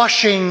and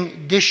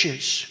washing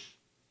dishes.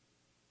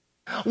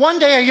 One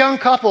day, a young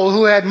couple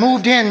who had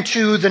moved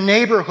into the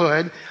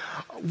neighborhood,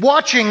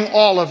 watching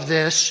all of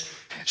this,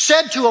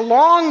 said to a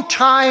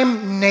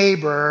longtime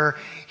neighbor,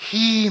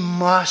 "He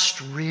must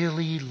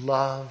really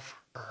love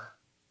her."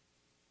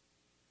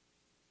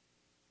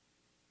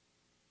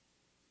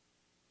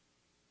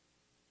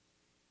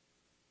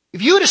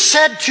 If you would have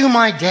said to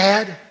my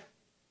dad,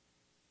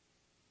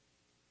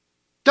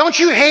 "Don't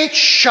you hate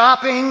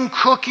shopping,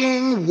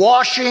 cooking,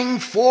 washing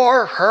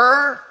for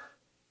her?"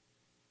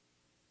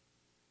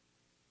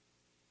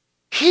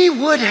 he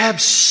would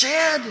have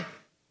said,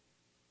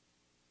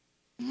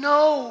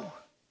 "No.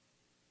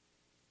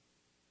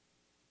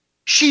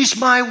 She's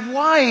my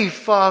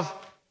wife of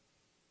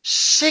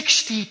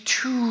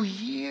 62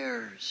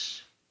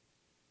 years.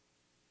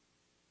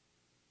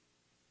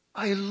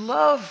 I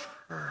love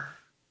her."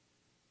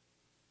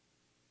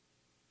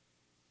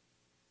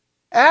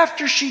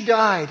 After she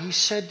died, he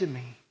said to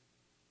me,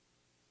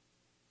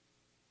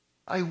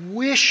 "I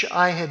wish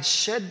I had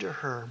said to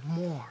her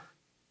more,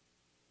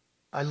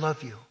 'I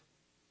love you.'"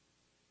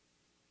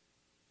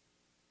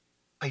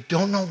 I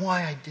don't know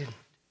why I didn't.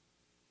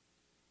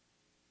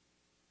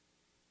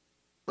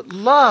 But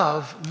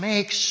love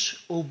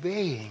makes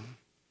obeying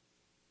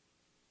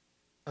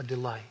a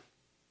delight.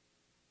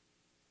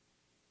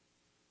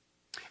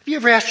 Have you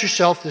ever asked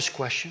yourself this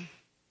question?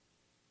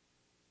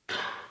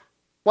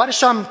 Why do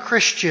some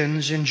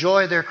Christians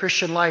enjoy their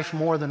Christian life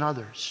more than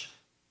others?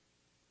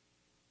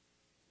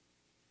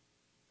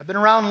 I've been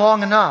around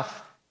long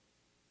enough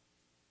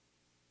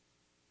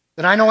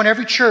that I know in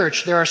every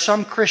church there are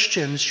some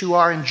Christians who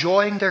are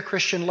enjoying their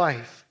Christian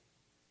life,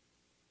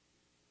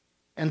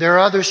 and there are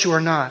others who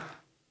are not.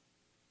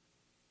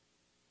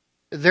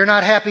 They're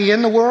not happy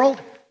in the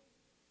world,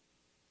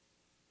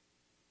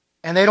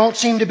 and they don't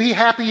seem to be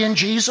happy in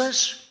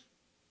Jesus.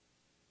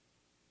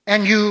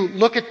 And you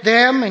look at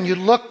them and you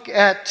look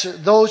at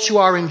those who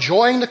are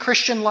enjoying the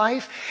Christian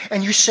life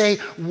and you say,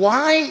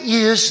 why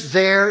is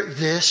there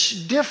this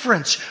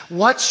difference?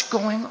 What's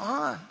going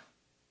on?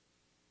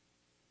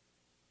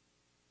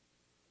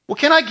 Well,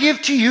 can I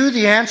give to you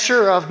the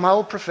answer of my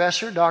old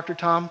professor, Dr.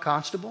 Tom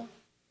Constable?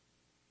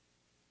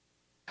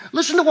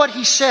 Listen to what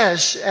he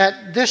says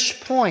at this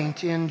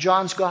point in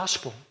John's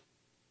Gospel.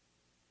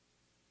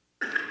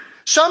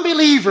 Some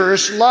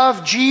believers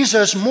love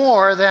Jesus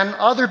more than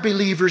other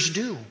believers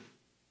do.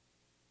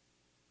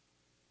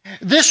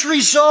 This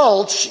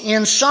results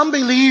in some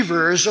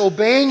believers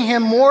obeying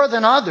Him more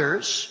than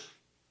others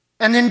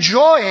and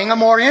enjoying a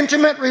more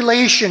intimate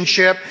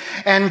relationship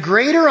and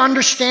greater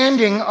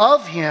understanding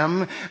of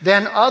Him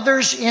than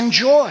others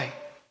enjoy.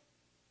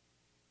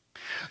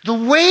 The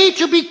way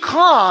to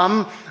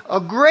become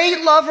a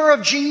great lover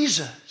of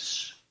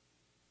Jesus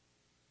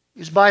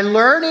is by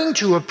learning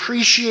to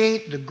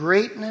appreciate the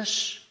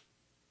greatness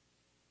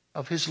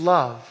of His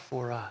love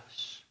for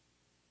us.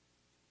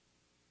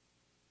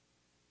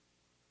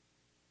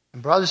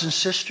 And brothers and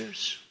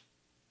sisters,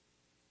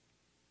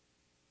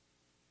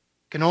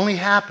 it can only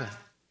happen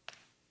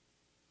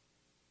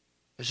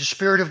as the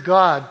Spirit of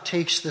God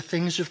takes the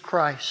things of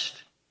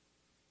Christ,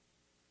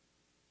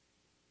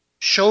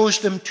 shows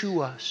them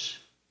to us,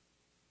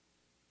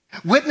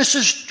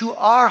 witnesses to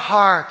our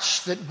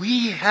hearts that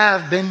we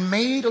have been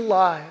made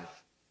alive,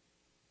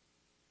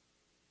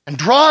 and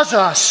draws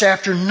us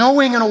after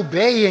knowing and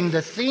obeying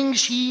the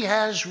things He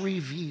has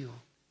revealed.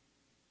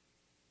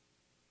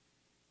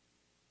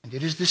 And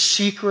it is the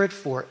secret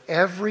for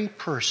every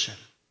person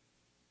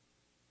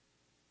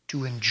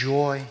to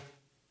enjoy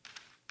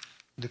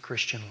the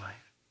Christian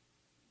life.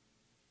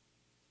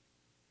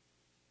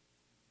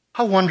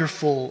 How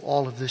wonderful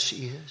all of this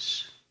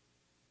is.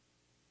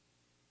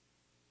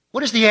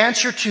 What is the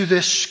answer to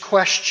this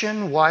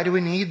question? Why do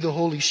we need the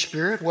Holy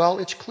Spirit? Well,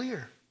 it's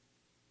clear.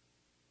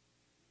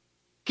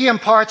 He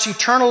imparts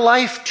eternal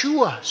life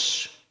to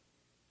us.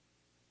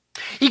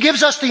 He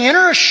gives us the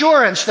inner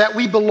assurance that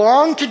we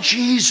belong to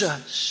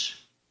Jesus.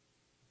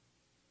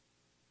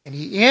 And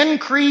He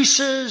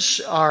increases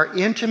our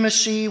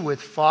intimacy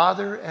with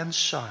Father and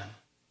Son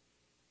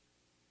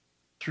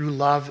through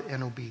love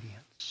and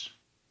obedience.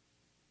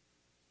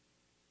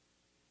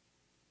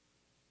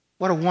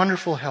 What a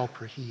wonderful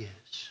helper He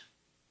is.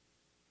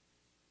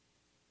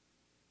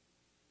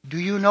 Do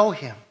you know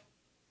Him?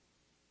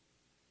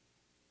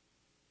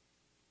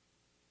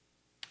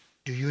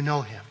 Do you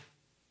know Him?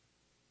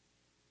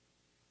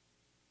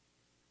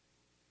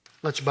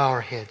 Let's bow our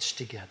heads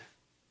together.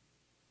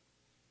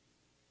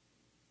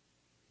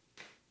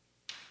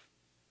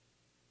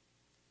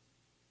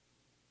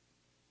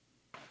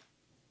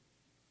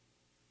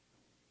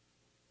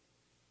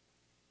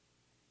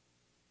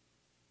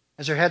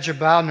 As our heads are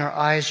bowed and our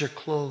eyes are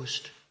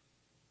closed,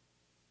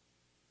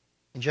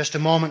 in just a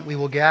moment we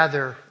will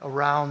gather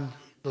around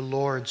the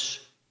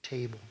Lord's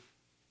table.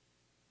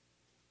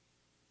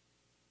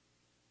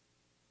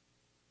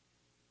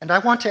 And I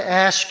want to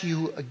ask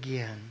you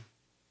again,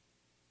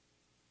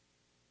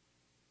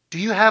 do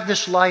you have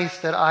this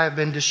life that I have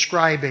been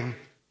describing?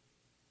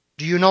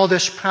 Do you know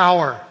this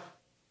power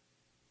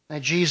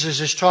that Jesus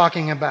is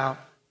talking about?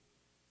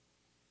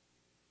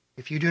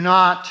 If you do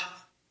not,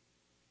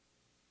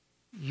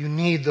 you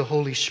need the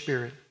Holy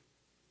Spirit.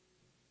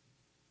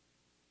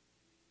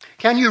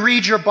 Can you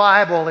read your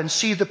Bible and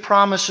see the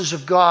promises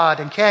of God?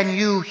 And can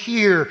you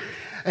hear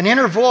an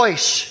inner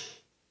voice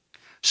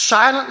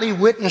silently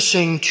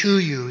witnessing to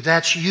you,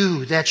 that's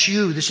you,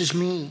 this is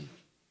me?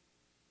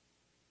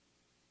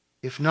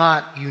 If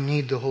not, you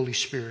need the Holy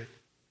Spirit.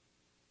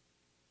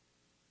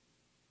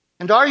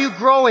 And are you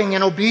growing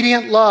in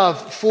obedient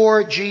love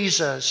for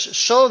Jesus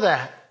so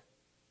that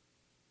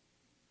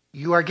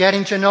you are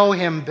getting to know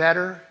Him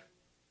better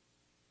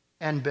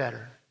and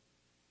better?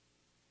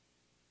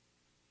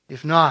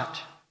 If not,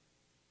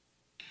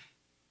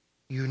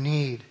 you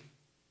need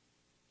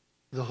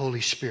the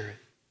Holy Spirit.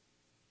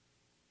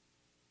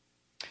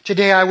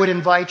 Today I would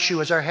invite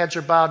you, as our heads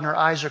are bowed and our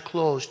eyes are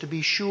closed, to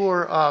be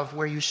sure of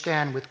where you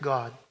stand with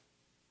God.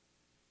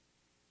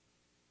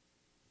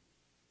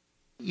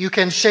 You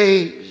can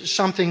say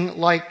something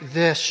like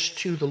this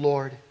to the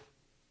Lord.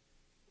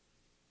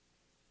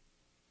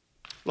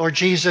 Lord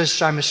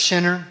Jesus, I'm a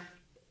sinner.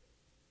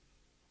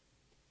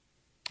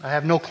 I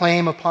have no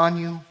claim upon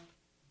you.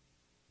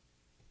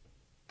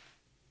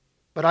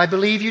 But I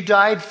believe you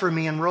died for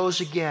me and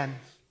rose again.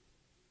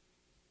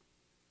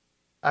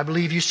 I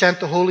believe you sent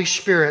the Holy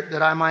Spirit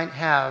that I might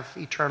have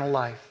eternal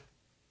life.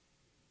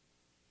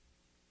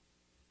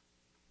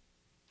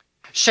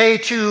 Say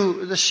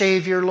to the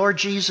Savior, Lord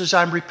Jesus,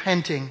 I'm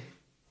repenting.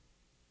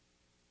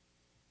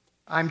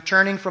 I'm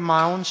turning from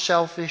my own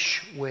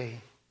selfish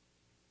way.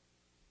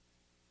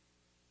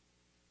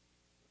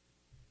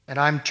 And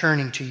I'm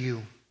turning to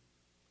you.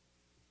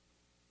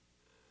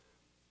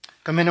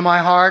 Come into my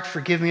heart,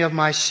 forgive me of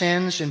my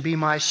sins, and be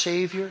my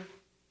Savior.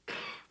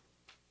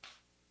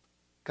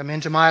 Come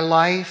into my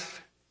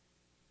life.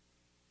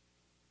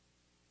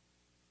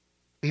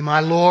 Be my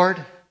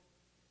Lord.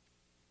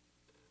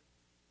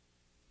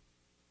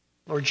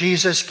 Lord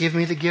Jesus, give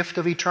me the gift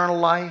of eternal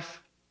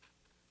life.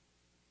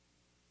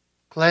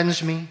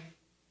 Cleanse me.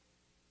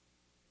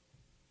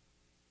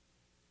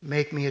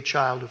 Make me a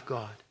child of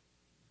God.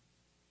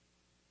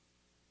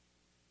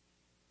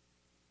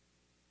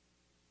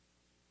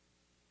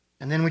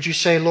 And then would you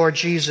say, Lord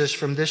Jesus,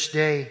 from this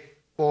day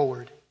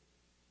forward,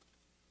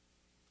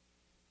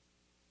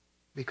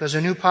 because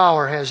a new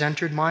power has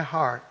entered my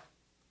heart,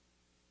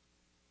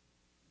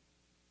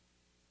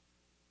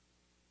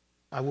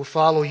 I will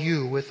follow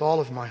you with all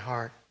of my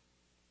heart.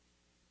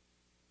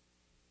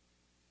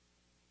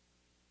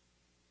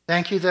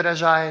 Thank you that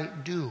as I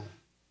do,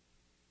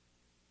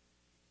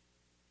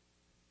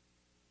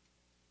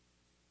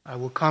 I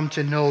will come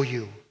to know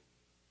you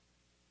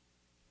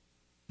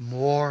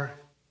more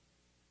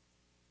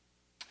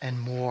and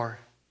more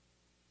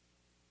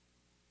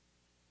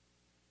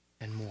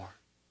and more.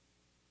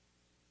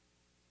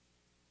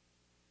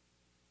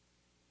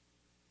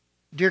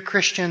 Dear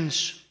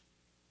Christians,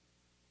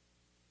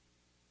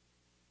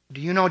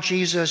 do you know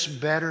Jesus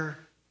better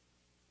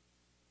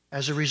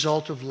as a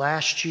result of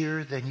last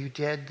year than you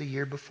did the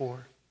year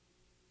before?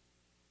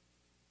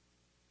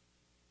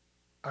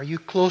 Are you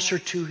closer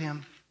to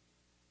Him?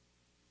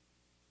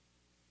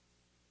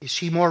 Is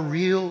He more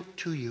real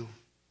to you?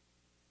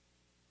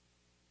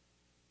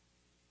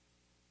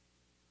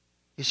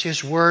 Is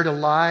His Word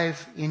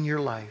alive in your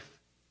life?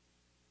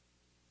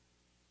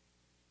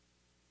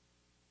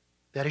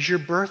 That is your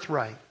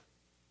birthright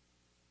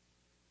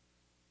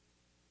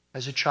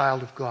as a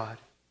child of God.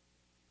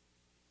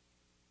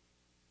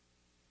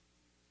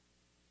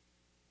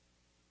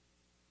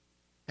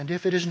 And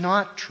if it is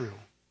not true,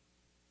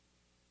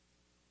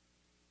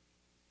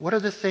 what are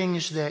the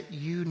things that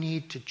you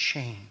need to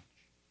change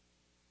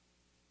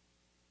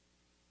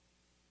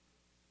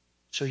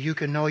so you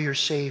can know your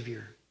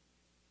Savior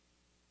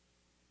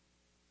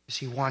as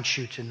He wants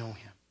you to know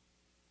Him?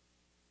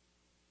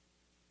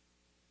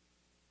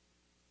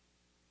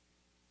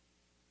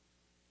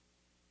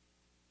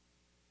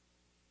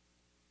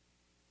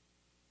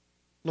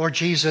 Lord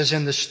Jesus,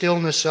 in the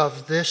stillness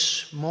of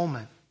this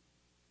moment,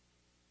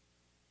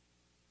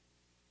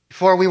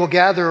 before we will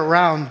gather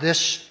around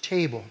this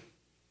table,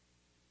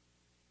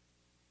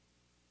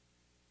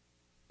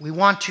 we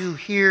want to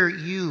hear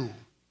you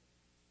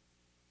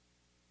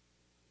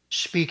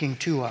speaking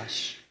to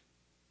us.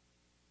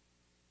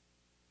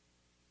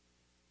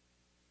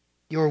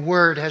 Your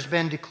word has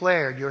been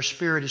declared. Your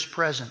Spirit is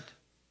present.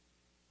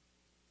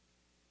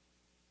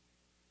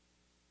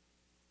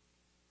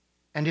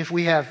 And if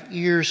we have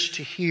ears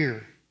to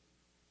hear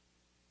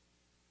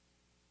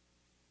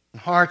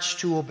and hearts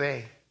to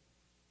obey,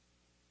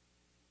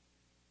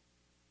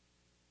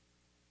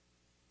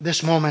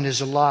 this moment is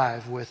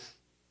alive with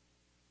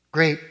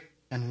great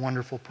and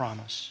wonderful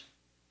promise.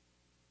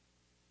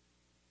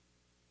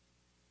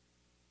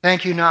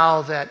 Thank you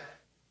now that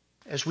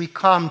as we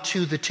come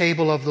to the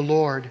table of the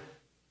Lord,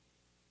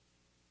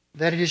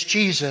 that it is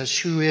Jesus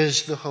who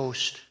is the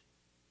host.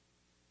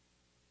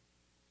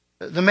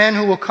 The men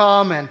who will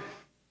come and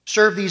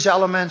serve these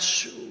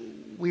elements,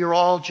 we are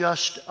all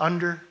just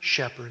under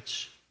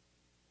shepherds.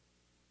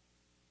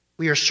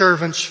 We are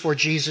servants for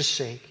Jesus'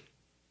 sake.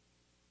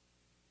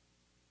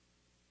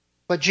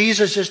 But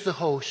Jesus is the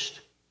host.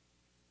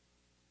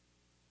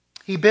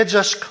 He bids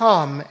us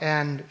come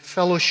and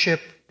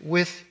fellowship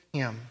with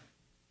Him,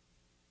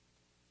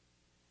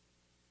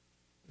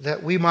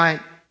 that we might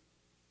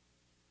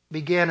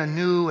begin a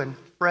new and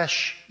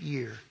fresh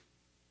year,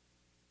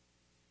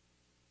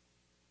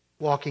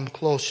 walking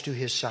close to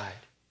His side.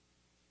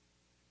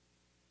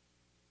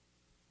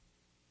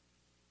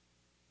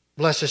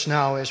 Bless us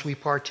now as we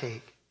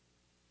partake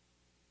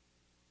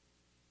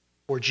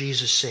for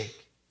Jesus' sake.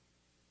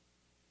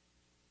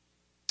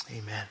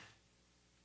 Amen.